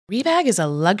Rebag is a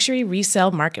luxury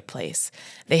resale marketplace.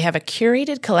 They have a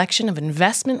curated collection of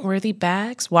investment-worthy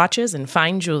bags, watches, and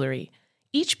fine jewelry.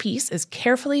 Each piece is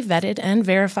carefully vetted and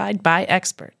verified by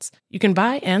experts. You can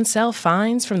buy and sell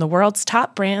finds from the world's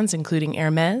top brands, including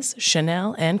Hermes,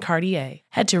 Chanel, and Cartier.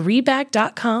 Head to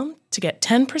Rebag.com to get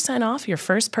 10% off your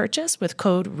first purchase with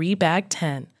code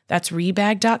REBAG10. That's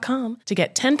Rebag.com to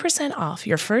get 10% off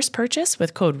your first purchase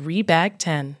with code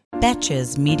REBAG10.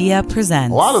 Betches Media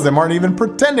presents. A lot of them aren't even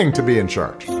pretending to be in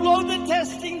charge. Slow the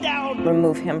testing down.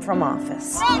 Remove him from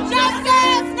office. No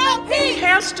justice, no peace.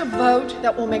 Cast a vote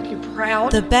that will make you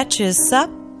proud. The Betches Sup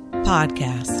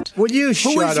Podcast. Will you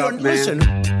shut up, man? Listen.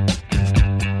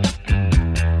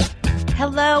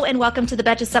 Hello and welcome to the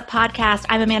Betches Sup Podcast.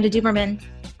 I'm Amanda Duberman.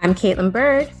 I'm Caitlin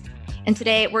Bird. And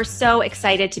today we're so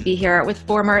excited to be here with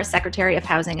former Secretary of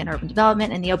Housing and Urban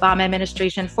Development in the Obama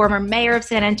administration, former Mayor of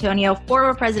San Antonio,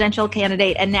 former presidential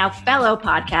candidate, and now fellow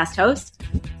podcast host,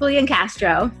 Julián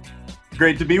Castro.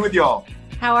 Great to be with y'all.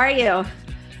 How are you?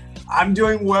 I'm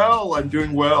doing well.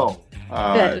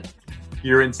 Good.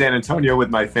 Here in San Antonio with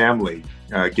my family,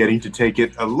 getting to take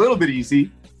it a little bit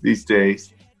easy these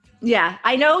days. Yeah,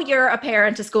 I know you're a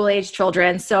parent to school-age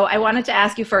children, so I wanted to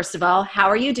ask you, first of all, how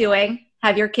are you doing?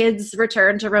 Have your kids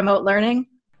returned to remote learning?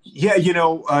 Yeah,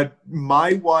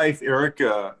 my wife,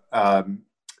 Erica,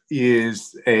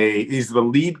 is the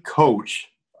lead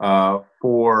coach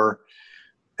for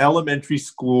elementary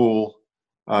school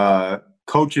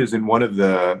coaches in one of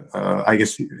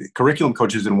the, curriculum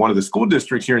coaches in one of the school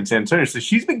districts here in San Antonio. So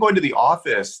she's been going to the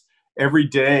office every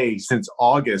day since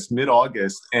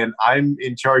mid-August, and I'm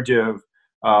in charge of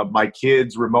my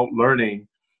kids' remote learning.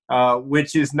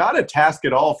 Which is not a task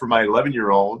at all for my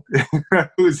 11-year-old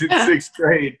who's in sixth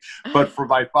grade, but for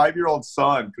my 5-year-old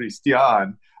son,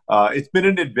 Christian, it's been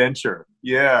an adventure.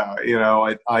 Yeah,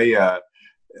 I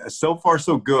so far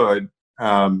so good.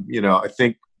 I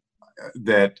think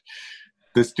that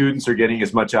the students are getting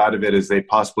as much out of it as they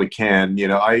possibly can.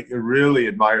 I really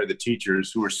admire the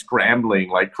teachers who are scrambling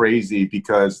like crazy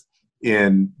because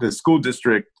in the school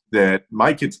district that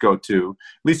my kids go to,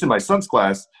 at least in my son's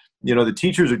class, the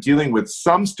teachers are dealing with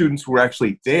some students who are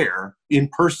actually there in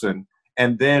person,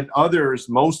 and then others,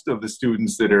 most of the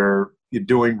students that are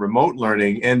doing remote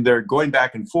learning, and they're going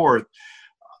back and forth.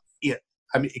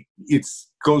 It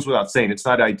goes without saying, it's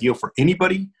not ideal for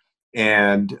anybody.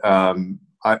 And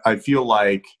I feel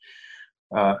like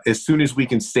as soon as we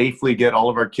can safely get all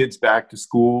of our kids back to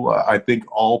school, I think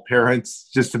all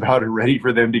parents just about are ready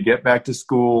for them to get back to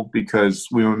school because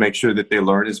we want to make sure that they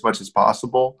learn as much as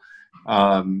possible.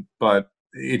 But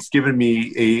it's given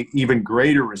me a even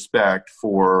greater respect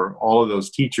for all of those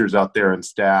teachers out there and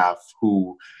staff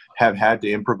who have had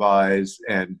to improvise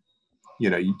and,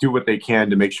 do what they can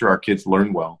to make sure our kids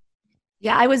learn well.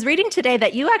 Yeah, I was reading today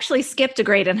that you actually skipped a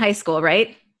grade in high school,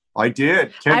 right? I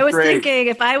did. I was grade. thinking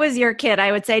if I was your kid,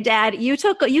 I would say, Dad, you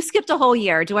skipped a whole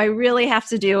year. Do I really have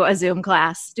to do a Zoom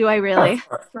class? Do I really?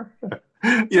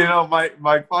 My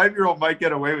 5-year-old might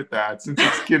get away with that since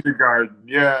it's kindergarten.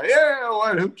 Yeah,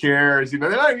 what? Who cares? They're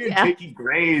not even taking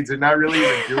grades and not really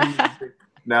even doing anything.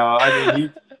 No,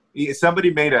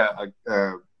 somebody made a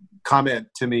comment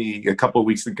to me a couple of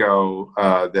weeks ago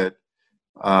that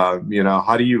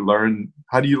how do you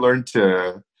learn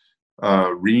to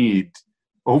read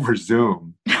over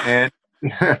Zoom? And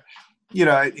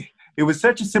it was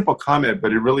such a simple comment,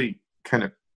 but it really kind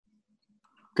of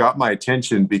got my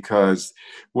attention because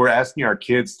we're asking our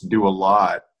kids to do a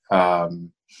lot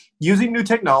using new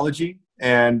technology,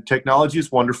 and technology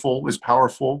is wonderful, is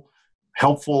powerful,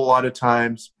 helpful a lot of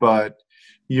times, but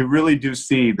you really do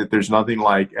see that there's nothing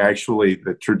like actually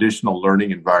the traditional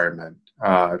learning environment.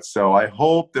 So I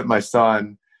hope that my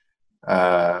son,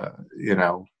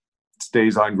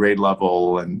 stays on grade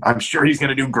level, and I'm sure he's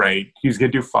going to do great. He's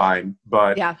going to do fine.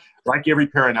 But like every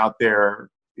parent out there,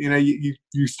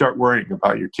 you start worrying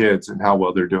about your kids and how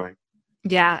well they're doing.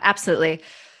 Yeah, absolutely.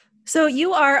 So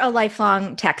you are a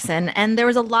lifelong Texan, and there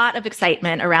was a lot of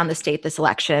excitement around the state this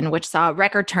election, which saw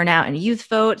record turnout in youth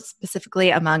vote,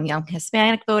 specifically among young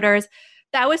Hispanic voters.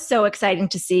 That was so exciting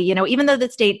to see. Even though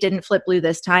the state didn't flip blue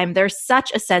this time, there's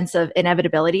such a sense of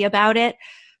inevitability about it.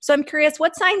 So I'm curious,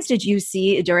 what signs did you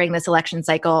see during this election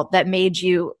cycle that made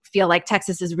you feel like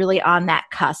Texas is really on that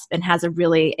cusp and has a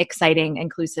really exciting,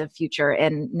 inclusive future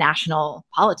in national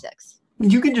politics?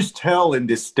 You can just tell in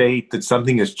this state that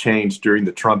something has changed during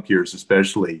the Trump years,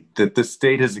 especially, that the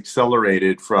state has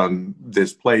accelerated from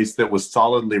this place that was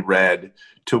solidly red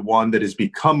to one that has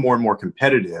become more and more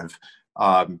competitive.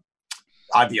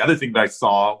 The other thing that I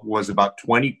saw was about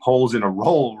 20 polls in a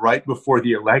row right before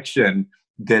the election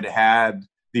that had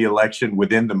the election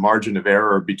within the margin of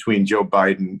error between Joe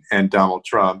Biden and Donald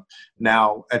Trump.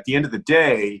 Now, at the end of the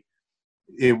day,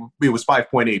 it was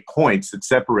 5.8 points that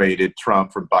separated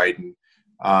Trump from Biden.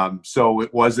 So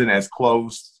it wasn't as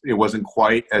close. It wasn't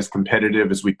quite as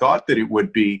competitive as we thought that it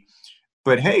would be.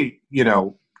 But hey,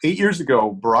 8 years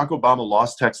ago, Barack Obama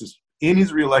lost Texas in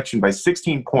his reelection by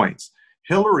 16 points.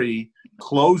 Hillary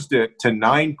closed it to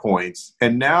 9 points,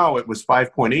 and now it was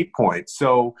 5.8 points.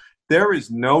 So there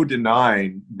is no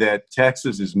denying that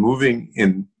Texas is moving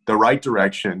in the right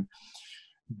direction,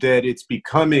 that it's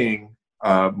becoming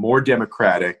more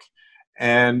democratic.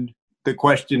 And the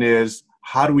question is,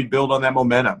 how do we build on that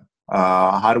momentum?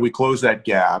 How do we close that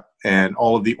gap and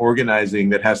all of the organizing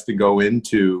that has to go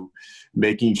into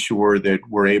making sure that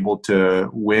we're able to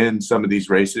win some of these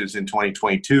races in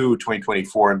 2022,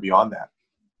 2024, and beyond that?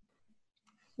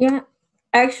 Yeah,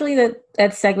 actually, that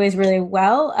segues really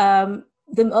well.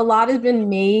 A lot has been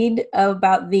made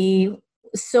about the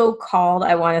so-called,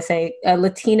 I want to say,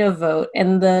 Latino vote,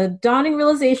 and the dawning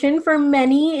realization for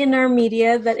many in our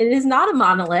media that it is not a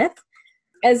monolith.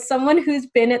 As someone who's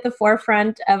been at the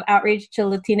forefront of outreach to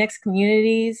Latinx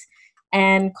communities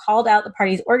and called out the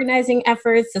party's organizing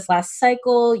efforts this last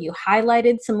cycle, you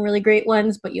highlighted some really great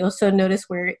ones, but you also noticed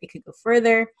where it could go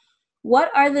further. What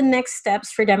are the next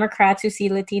steps for Democrats who see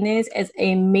Latinas as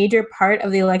a major part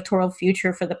of the electoral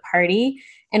future for the party?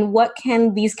 And what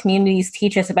can these communities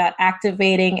teach us about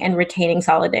activating and retaining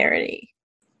solidarity?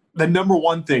 The number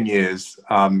one thing is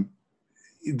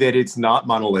that it's not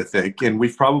monolithic. And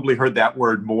we've probably heard that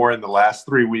word more in the last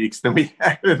 3 weeks than we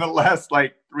have in the last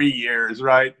 3 years,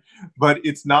 right? But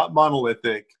it's not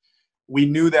monolithic. We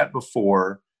knew that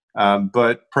before.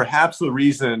 But perhaps the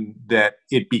reason that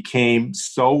it became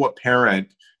so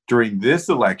apparent during this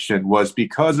election was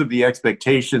because of the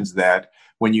expectations that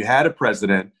when you had a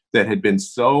president that had been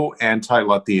so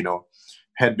anti-Latino,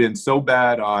 had been so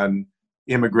bad on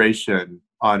immigration,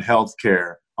 on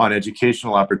healthcare, on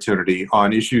educational opportunity,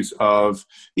 on issues of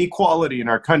equality in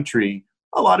our country,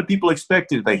 a lot of people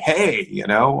expected, hey,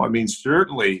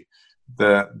 certainly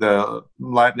the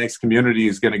Latinx community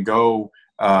is going to go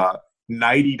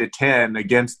 90-10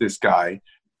 against this guy.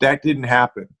 That didn't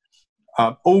happen.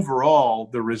 Overall,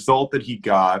 the result that he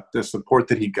got, the support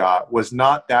that he got, was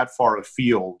not that far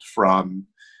afield from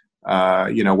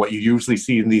what you usually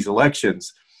see in these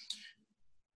elections.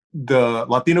 The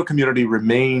Latino community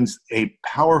remains a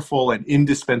powerful and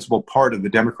indispensable part of the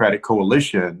Democratic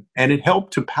coalition, and it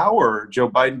helped to power Joe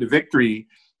Biden to victory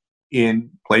in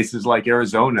places like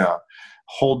Arizona,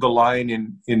 hold the line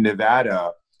in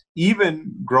Nevada,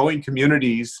 even growing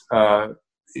communities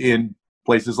in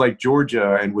places like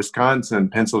Georgia and Wisconsin,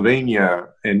 Pennsylvania,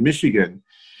 and Michigan.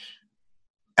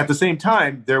 At the same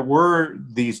time, there were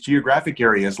these geographic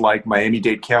areas like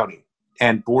Miami-Dade County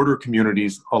and border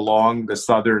communities along the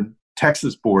southern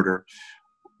Texas border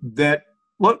that,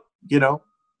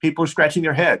 people are scratching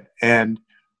their head. And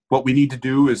what we need to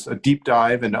do is a deep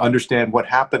dive and understand what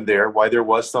happened there, why there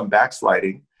was some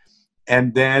backsliding,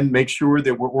 and then make sure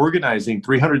that we're organizing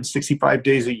 365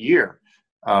 days a year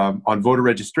on voter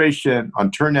registration, on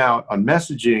turnout, on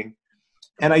messaging.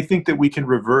 And I think that we can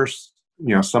reverse,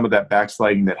 some of that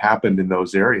backsliding that happened in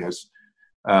those areas.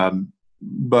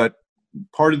 But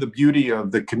part of the beauty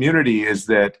of the community is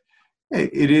that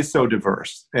it is so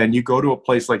diverse. And you go to a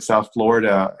place like South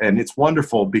Florida, and it's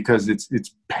wonderful because it's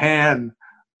pan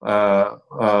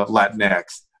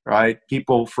Latinx, right?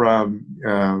 People from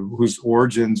whose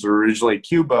origins are originally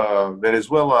Cuba,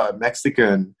 Venezuela,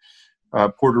 Mexican,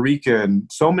 Puerto Rican,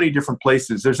 so many different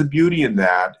places. There's a beauty in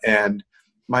that. And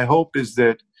my hope is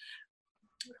that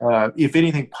if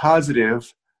anything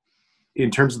positive in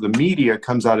terms of the media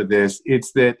comes out of this,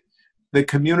 it's that the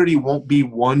community won't be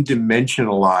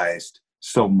one-dimensionalized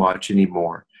so much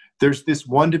anymore. There's this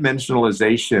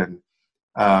one-dimensionalization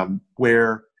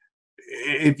where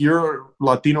if you're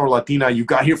Latino or Latina, you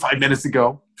got here 5 minutes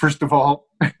ago, first of all,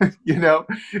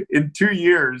 in 2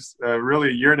 years, really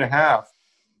a year and a half,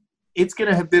 it's going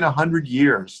to have been 100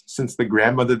 years since the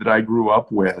grandmother that I grew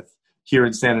up with here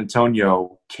in San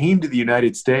Antonio came to the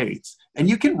United States. And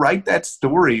you can write that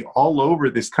story all over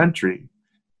this country.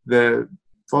 The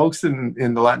folks in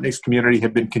the Latinx community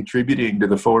have been contributing to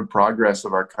the forward progress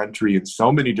of our country in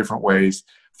so many different ways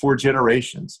for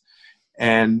generations.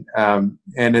 And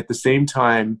at the same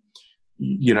time,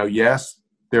 yes,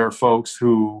 there are folks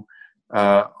who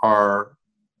are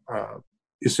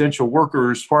essential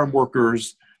workers, farm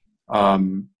workers,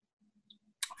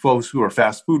 folks who are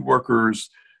fast food workers,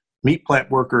 meat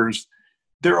plant workers.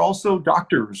 They're also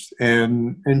doctors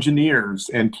and engineers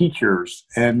and teachers.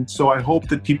 And so I hope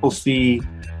that people see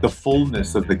the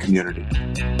fullness of the community.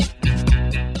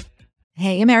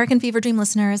 Hey, American Fever Dream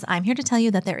listeners, I'm here to tell you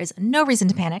that there is no reason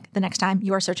to panic the next time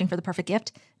you are searching for the perfect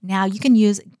gift. Now you can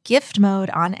use gift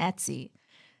mode on Etsy.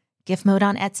 Gift mode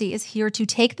on Etsy is here to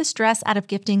take the stress out of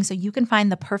gifting so you can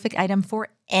find the perfect item for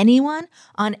anyone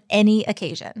on any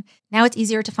occasion. Now it's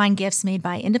easier to find gifts made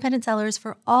by independent sellers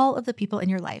for all of the people in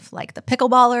your life, like the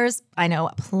pickleballers, I know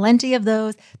plenty of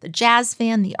those, the jazz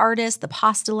fan, the artist, the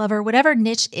pasta lover, whatever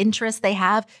niche interest they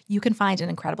have, you can find an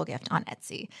incredible gift on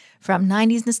Etsy. From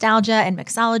 90s nostalgia and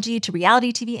mixology to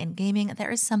reality TV and gaming,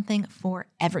 there is something for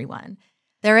everyone.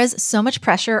 There is so much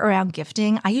pressure around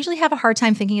gifting. I usually have a hard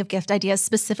time thinking of gift ideas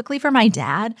specifically for my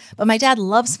dad, but my dad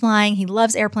loves flying, he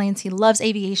loves airplanes, he loves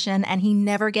aviation, and he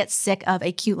never gets sick of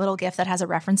a cute little gift that has a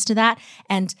reference to that.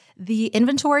 And the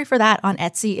inventory for that on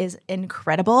Etsy is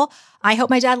incredible. I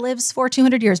hope my dad lives for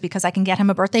 200 years because I can get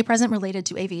him a birthday present related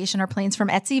to aviation or planes from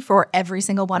Etsy for every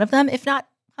single one of them, if not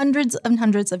hundreds and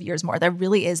hundreds of years more. There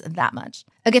really is that much.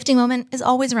 A gifting moment is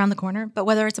always around the corner, but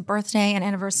whether it's a birthday, an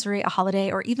anniversary, a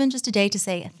holiday, or even just a day to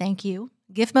say thank you,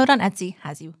 gift mode on Etsy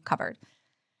has you covered.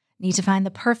 Need to find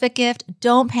the perfect gift?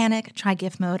 Don't panic. Try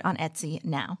gift mode on Etsy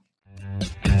now.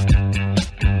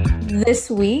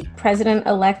 This week,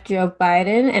 President-elect Joe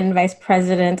Biden and Vice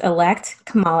President-elect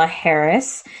Kamala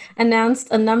Harris announced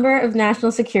a number of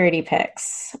national security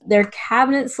picks. Their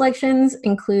cabinet selections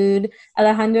include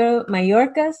Alejandro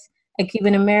Mayorkas, a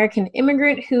Cuban-American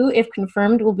immigrant who, if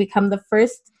confirmed, will become the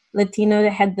first Latino to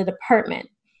head the department.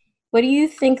 What do you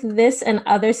think this and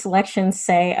other selections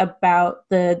say about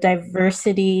the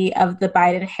diversity of the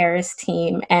Biden-Harris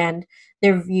team and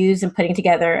their views in putting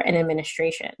together an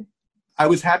administration? I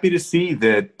was happy to see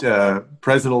that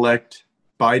President-elect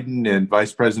Biden and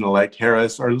Vice President-elect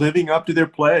Harris are living up to their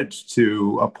pledge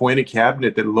to appoint a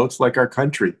cabinet that looks like our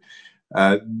country.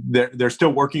 They're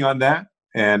still working on that,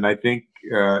 and I think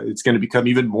it's going to become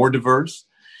even more diverse.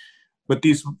 But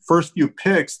these first few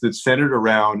picks that centered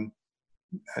around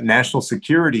national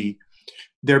security,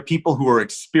 they're people who are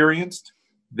experienced.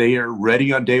 They are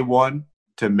ready on day one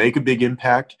to make a big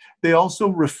impact. They also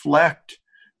reflect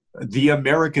the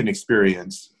American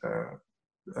experience.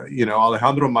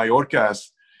 Alejandro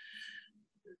Mayorkas,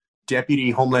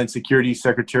 Deputy Homeland Security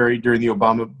Secretary during the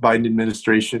Obama-Biden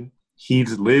administration.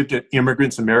 He's lived an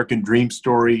immigrant's American dream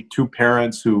story, two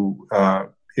parents who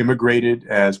immigrated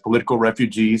as political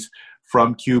refugees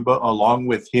from Cuba along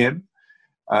with him.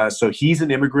 So he's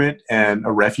an immigrant and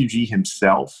a refugee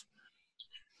himself.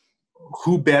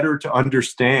 Who better to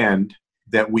understand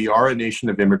that we are a nation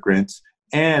of immigrants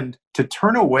and to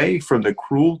turn away from the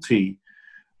cruelty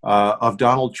of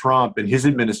Donald Trump and his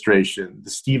administration, the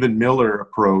Stephen Miller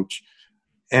approach,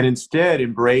 and instead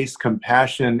embrace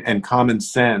compassion and common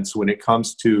sense when it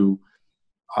comes to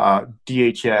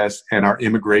DHS and our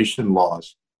immigration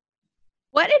laws.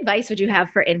 What advice would you have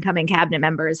for incoming cabinet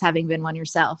members, having been one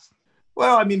yourself?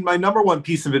 Well, I mean, my number one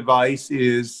piece of advice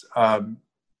is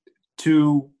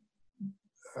to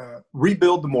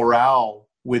rebuild the morale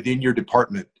within your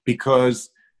department,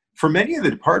 because for many of the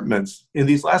departments in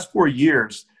these last 4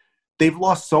 years, they've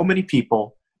lost so many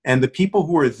people, and the people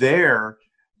who are there,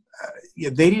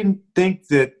 they didn't think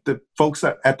that the folks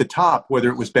at the top, whether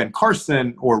it was Ben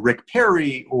Carson or Rick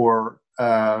Perry or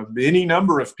any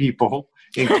number of people,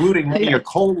 including having a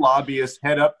coal lobbyist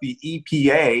head up the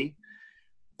EPA,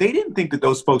 they didn't think that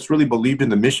those folks really believed in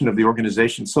the mission of the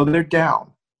organization, so they're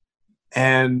down.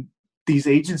 And these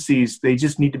agencies, they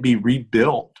just need to be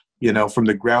rebuilt, from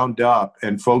the ground up.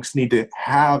 And folks need to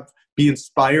be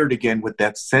inspired again with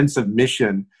that sense of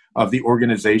mission of the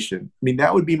organization. I mean,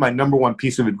 that would be my number one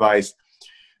piece of advice.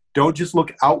 Don't just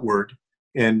look outward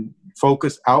and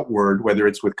focus outward, whether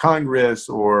it's with Congress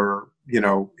or,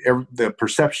 the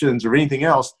perceptions or anything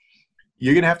else.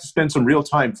 You're going to have to spend some real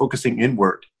time focusing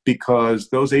inward, because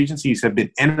those agencies have been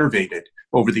enervated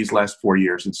over these last 4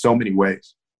 years in so many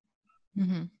ways.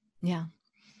 Mm-hmm. Yeah.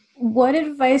 What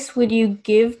advice would you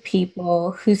give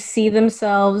people who see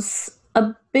themselves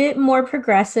a bit more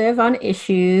progressive on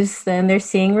issues than they're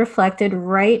seeing reflected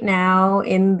right now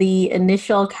in the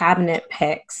initial cabinet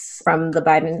picks from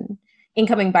the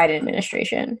incoming Biden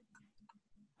administration?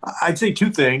 I'd say two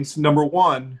things. Number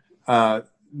one,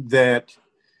 that,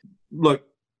 look,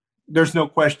 there's no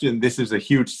question this is a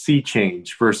huge sea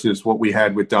change versus what we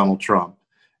had with Donald Trump.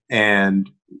 And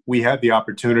we had the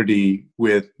opportunity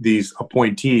with these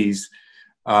appointees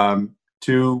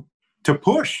to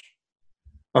push.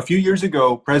 A few years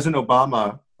ago, President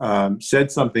Obama said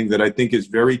something that I think is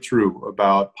very true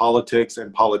about politics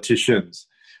and politicians,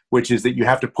 which is that you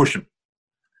have to push them.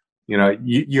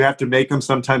 You have to make them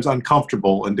sometimes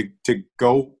uncomfortable and to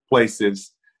go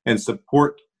places and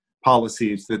support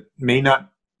policies that may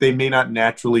not they may not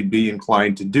naturally be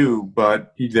inclined to do,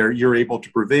 but you're able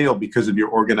to prevail because of your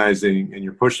organizing and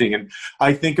your pushing. And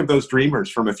I think of those dreamers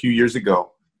from a few years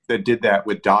ago that did that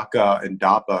with DACA and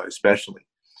DAPA especially.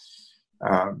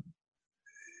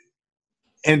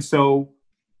 And so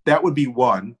that would be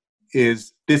one,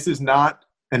 is this is not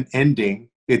an ending,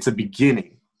 it's a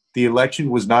beginning. The election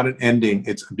was not an ending,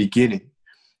 it's a beginning.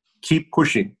 Keep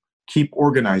pushing, keep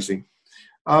organizing.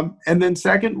 And then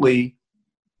secondly,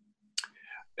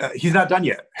 he's not done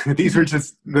yet. These were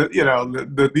just,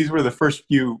 these were the first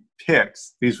few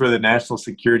picks. These were the national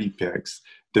security picks,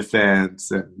 defense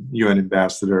and UN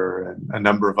ambassador and a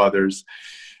number of others.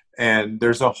 And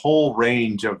there's a whole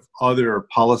range of other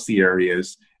policy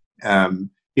areas.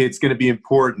 It's going to be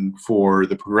important for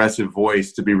the progressive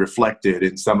voice to be reflected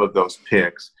in some of those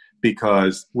picks,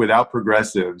 because without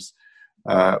progressives,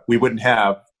 we wouldn't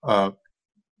have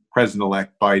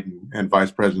President-elect Biden and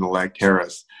Vice President-elect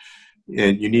Harris.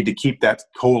 And you need to keep that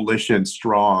coalition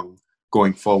strong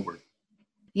going forward.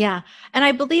 Yeah. And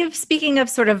I believe, speaking of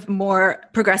sort of more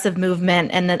progressive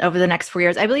movement and then over the next 4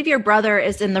 years, I believe your brother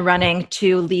is in the running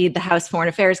to lead the House Foreign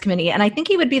Affairs Committee. And I think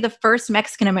he would be the first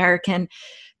Mexican-American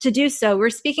to do so. We're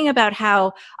speaking about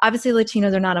how obviously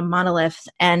Latinos are not a monolith.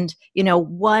 And,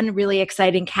 one really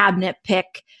exciting cabinet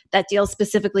pick that deals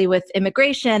specifically with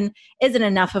immigration isn't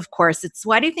enough, of course.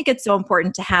 Why do you think it's so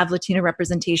important to have Latino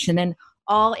representation in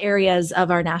all areas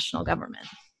of our national government?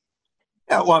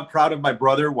 Yeah, well, I'm proud of my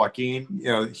brother, Joaquin.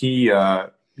 He's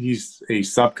a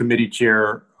subcommittee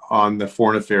chair on the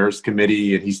Foreign Affairs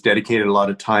Committee, and he's dedicated a lot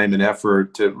of time and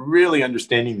effort to really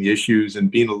understanding the issues and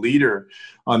being a leader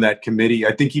on that committee.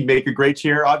 I think he'd make a great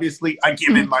chair. Obviously, I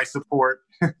give him my support.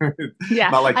 Yeah,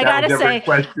 not like I that gotta was ever say, a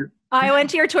question. I went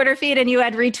to your Twitter feed and you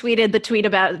had retweeted the tweet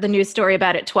about the news story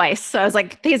about it twice. So I was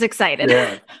like, he's excited.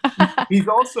 Yeah. He's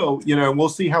also, and we'll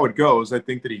see how it goes. I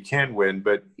think that he can win,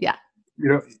 but yeah,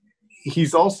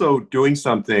 he's also doing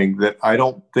something that I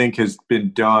don't think has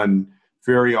been done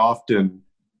very often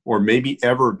or maybe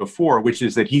ever before, which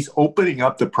is that he's opening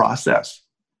up the process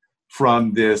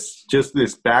from this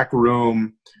back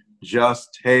room,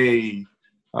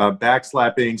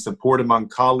 backslapping, support among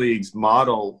colleagues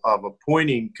model of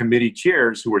appointing committee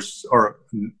chairs or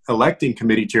electing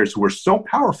committee chairs who are so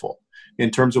powerful in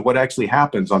terms of what actually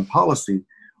happens on policy,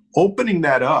 opening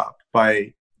that up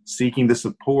by seeking the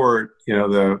support,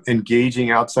 the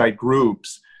engaging outside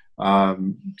groups,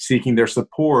 seeking their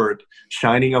support,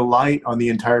 shining a light on the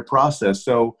entire process.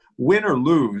 So win or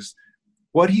lose,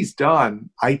 what he's done,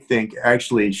 I think,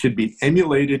 actually should be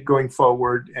emulated going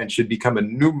forward and should become a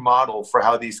new model for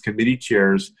how these committee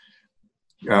chairs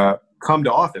come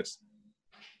to office.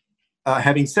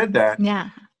 Having said that,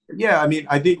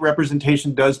 I think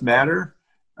representation does matter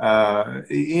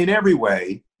in every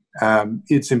way.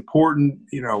 It's important,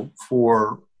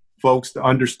 for folks to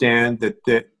understand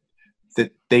that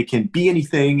they can be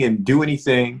anything and do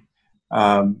anything.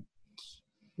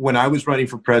 When I was running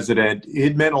for president,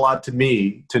 it meant a lot to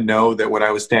me to know that when I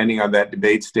was standing on that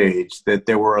debate stage, that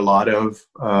there were a lot of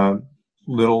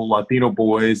little Latino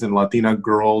boys and Latina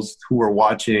girls who were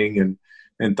watching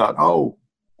and thought,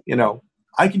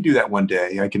 I can do that one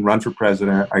day. I can run for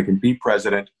president. I can be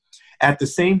president. At the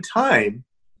same time,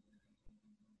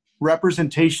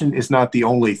 representation is not the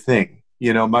only thing.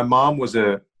 My mom was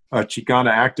a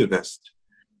Chicana activist,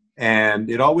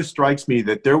 and it always strikes me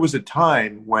that there was a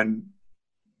time when,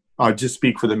 I'll just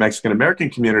speak for the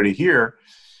Mexican-American community here,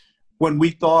 when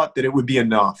we thought that it would be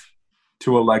enough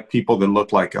to elect people that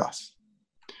look like us.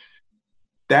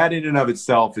 That in and of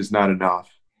itself is not enough.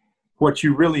 What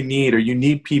you really need, you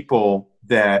need people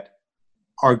that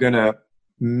are going to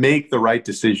make the right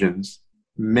decisions,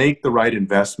 make the right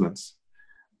investments,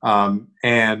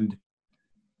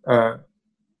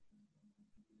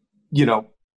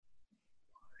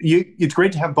 it's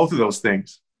great to have both of those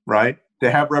things, right?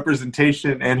 To have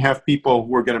representation and have people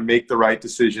who are going to make the right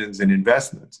decisions and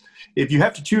investments. If you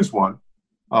have to choose one,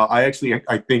 I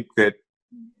think that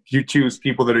you choose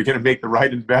people that are going to make the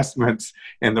right investments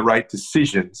and the right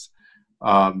decisions.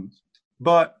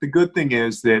 But the good thing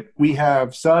is that we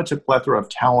have such a plethora of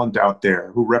talent out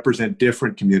there who represent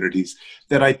different communities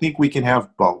that I think we can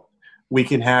have both. We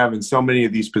can have in so many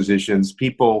of these positions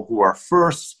people who are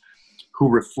first, who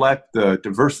reflect the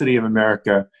diversity of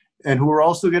America, and who are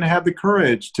also going to have the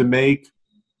courage to make,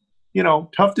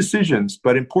 tough decisions,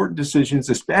 but important decisions,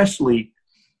 especially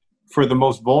for the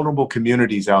most vulnerable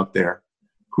communities out there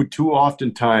who too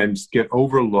oftentimes get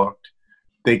overlooked.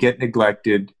 They get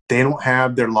neglected. They don't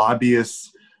have their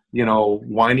lobbyists,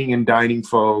 whining and dining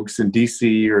folks in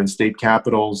DC or in state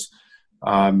capitals.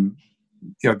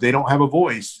 They don't have a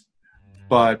voice.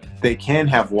 but they can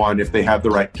have one if they have the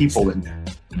right people in there.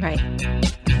 Right.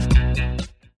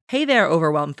 Hey there,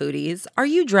 overwhelmed foodies. Are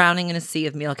you drowning in a sea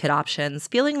of meal kit options,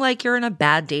 feeling like you're in a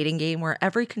bad dating game where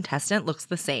every contestant looks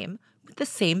the same, with the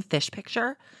same fish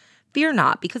picture? Fear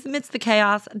not, because amidst the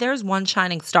chaos, there's one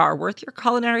shining star worth your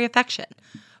culinary affection.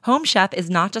 Home Chef is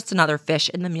not just another fish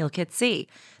in the meal kit sea.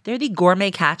 They're the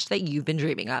gourmet catch that you've been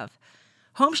dreaming of.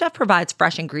 Home Chef provides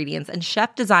fresh ingredients and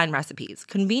chef-designed recipes,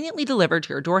 conveniently delivered to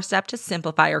your doorstep to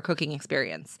simplify your cooking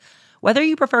experience. Whether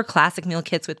you prefer classic meal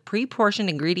kits with pre-portioned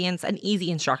ingredients and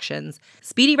easy instructions,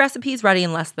 speedy recipes ready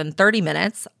in less than 30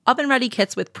 minutes, oven-ready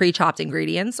kits with pre-chopped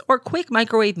ingredients, or quick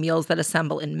microwave meals that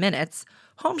assemble in minutes,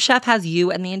 Home Chef has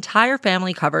you and the entire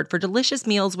family covered for delicious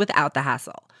meals without the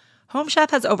hassle. Home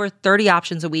Chef has over 30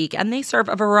 options a week, and they serve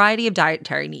a variety of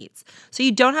dietary needs, so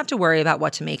you don't have to worry about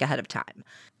what to make ahead of time.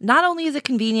 Not only is it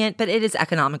convenient, but it is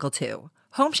economical too.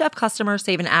 Home Chef customers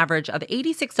save an average of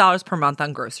 $86 per month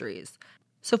on groceries.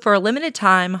 So for a limited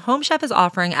time, Home Chef is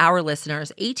offering our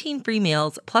listeners 18 free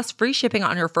meals plus free shipping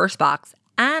on your first box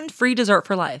and free dessert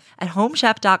for life at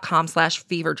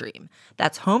homechef.com/feverdream.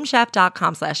 That's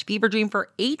homechef.com/feverdream for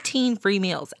 18 free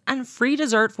meals and free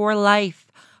dessert for life.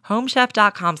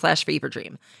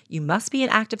 homechef.com/feverdream. You must be an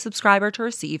active subscriber to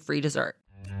receive free dessert.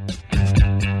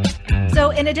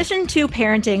 So in addition to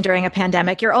parenting during a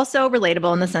pandemic, you're also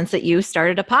relatable in the sense that you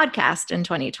started a podcast in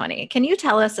 2020. Can you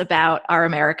tell us about Our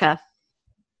America?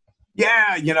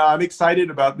 Yeah, I'm excited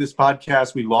about this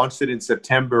podcast. We launched it in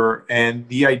September, and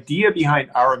the idea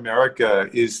behind Our America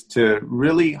is to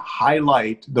really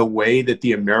highlight the way that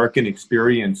the American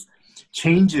experience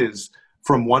changes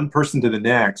from one person to the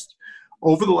next.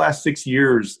 Over the last 6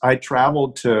 years, I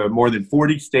traveled to more than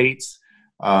 40 states,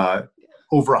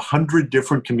 over 100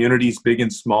 different communities, big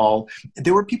and small.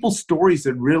 There were people's stories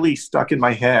that really stuck in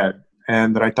my head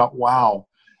and that I thought, wow,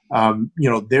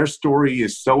 their story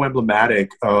is so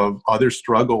emblematic of other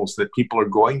struggles that people are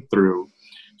going through,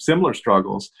 similar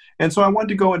struggles. And so I wanted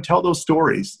to go and tell those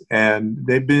stories. And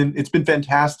it's been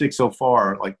fantastic so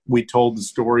far. Like, we told the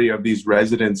story of these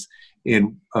residents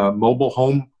in mobile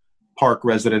home park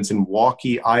residents in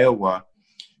Waukee, Iowa.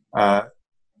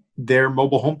 Their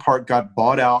mobile home park got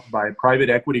bought out by a private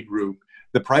equity group.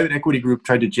 The private equity group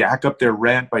tried to jack up their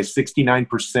rent by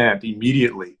 69%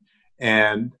 immediately.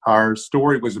 And our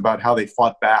story was about how they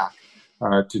fought back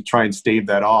to try and stave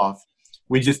that off.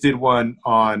 We just did one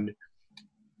on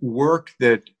work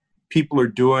that people are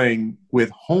doing with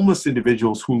homeless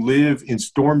individuals who live in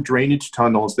storm drainage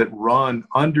tunnels that run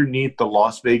underneath the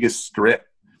Las Vegas Strip,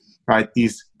 right?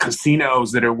 These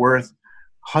casinos that are worth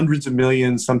hundreds of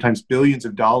millions, sometimes billions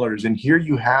of dollars. And here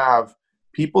you have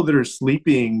people that are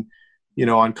sleeping,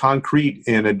 on concrete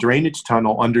in a drainage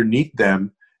tunnel underneath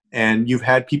them. And you've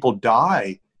had people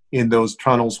die in those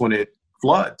tunnels when it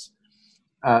floods.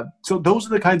 So those are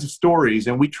the kinds of stories.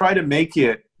 And we try to make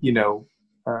it,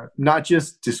 not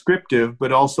just descriptive,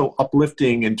 but also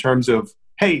uplifting in terms of,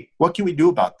 hey, what can we do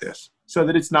about this? So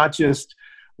that it's not just,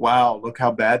 wow, look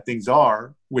how bad things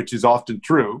are, which is often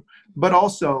true, but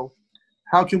also,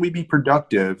 how can we be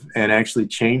productive and actually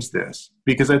change this?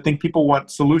 Because I think people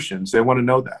want solutions. They want to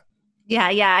know that.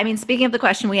 Yeah. I mean, speaking of the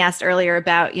question we asked earlier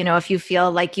about, if you feel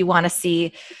like you want to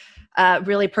see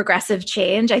really progressive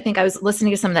change, I think I was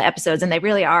listening to some of the episodes and they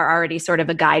really are already sort of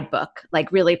a guidebook,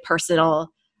 like really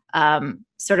personal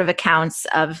sort of accounts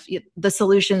of the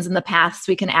solutions and the paths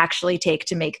we can actually take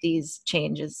to make these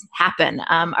changes happen.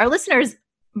 Our listeners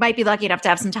might be lucky enough to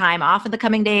have some time off in the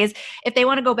coming days. If they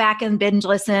want to go back and binge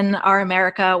listen Our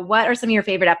America, what are some of your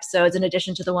favorite episodes in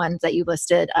addition to the ones that you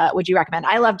listed? Would you recommend?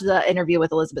 I loved the interview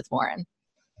with Elizabeth Warren.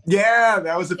 Yeah,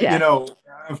 that was,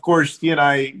 of course, she and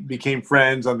I became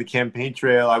friends on the campaign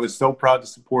trail. I was so proud to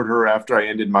support her after I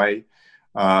ended my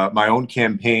own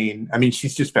campaign. I mean,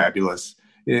 she's just fabulous.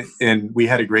 And we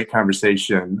had a great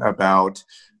conversation about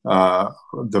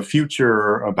the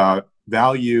future, about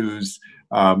values,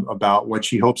 about what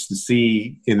she hopes to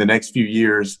see in the next few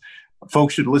years.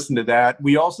 Folks should listen to that.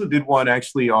 We also did one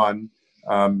actually on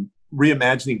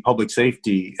reimagining public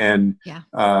safety and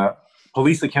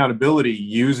police accountability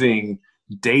using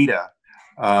data.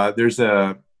 There's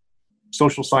a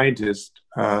social scientist,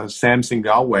 Sam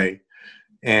Singalwe,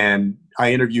 and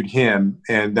I interviewed him,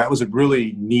 and that was a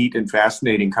really neat and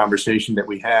fascinating conversation that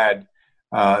we had.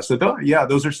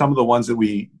 Those are some of the ones that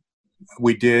we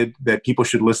did that people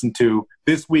should listen to.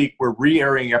 This week, we're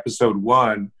re-airing episode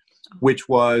 1, which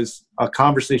was a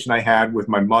conversation I had with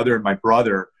my mother and my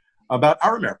brother about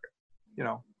Our America,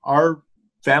 our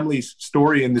family's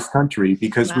story in this country,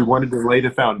 because we wanted to lay the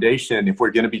foundation if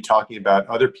we're going to be talking about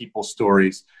other people's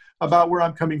stories about where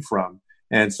I'm coming from.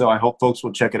 And so I hope folks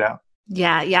will check it out.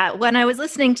 Yeah. When I was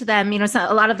listening to them,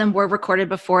 a lot of them were recorded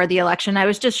before the election. I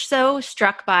was just so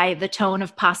struck by the tone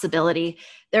of possibility.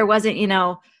 There wasn't,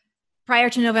 prior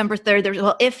to November 3rd, there was,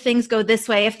 well, if things go this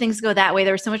way, if things go that way,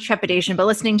 there was so much trepidation. But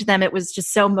listening to them, it was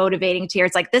just so motivating to hear.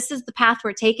 It's like, this is the path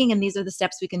we're taking, and these are the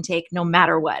steps we can take no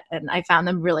matter what. And I found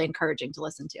them really encouraging to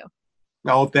listen to.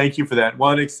 Oh, thank you for that.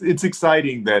 Well, it's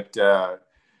exciting that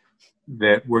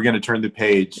we're going to turn the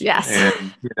page. Yes.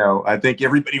 And, I think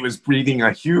everybody was breathing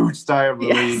a huge sigh of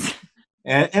relief.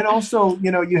 Yes. And also,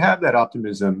 you have that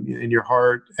optimism in your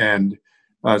heart and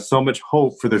so much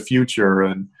hope for the future.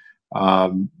 And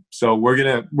so we're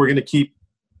gonna keep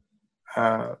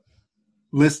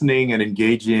listening and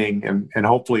engaging and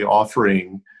hopefully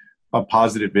offering a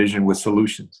positive vision with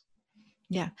solutions.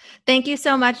 Yeah. Thank you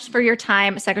so much for your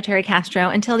time, Secretary Castro.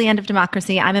 Until the end of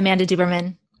democracy, I'm Amanda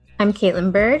Duberman. I'm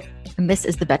Caitlin Bird. And this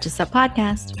is the Betches Sup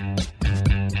Podcast.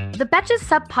 The Betches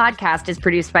Sup Podcast is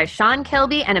produced by Sean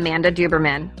Kilby and Amanda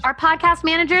Duberman. Our podcast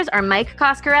managers are Mike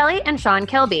Coscarelli and Sean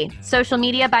Kilby. Social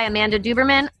media by Amanda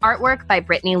Duberman. Artwork by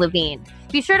Brittany Levine.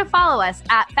 Be sure to follow us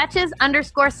at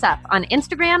Betches_Sup on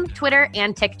Instagram, Twitter,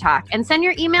 and TikTok. And send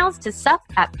your emails to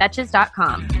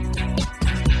sup@betches.com.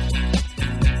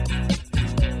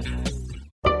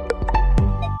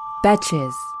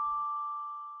 Betches.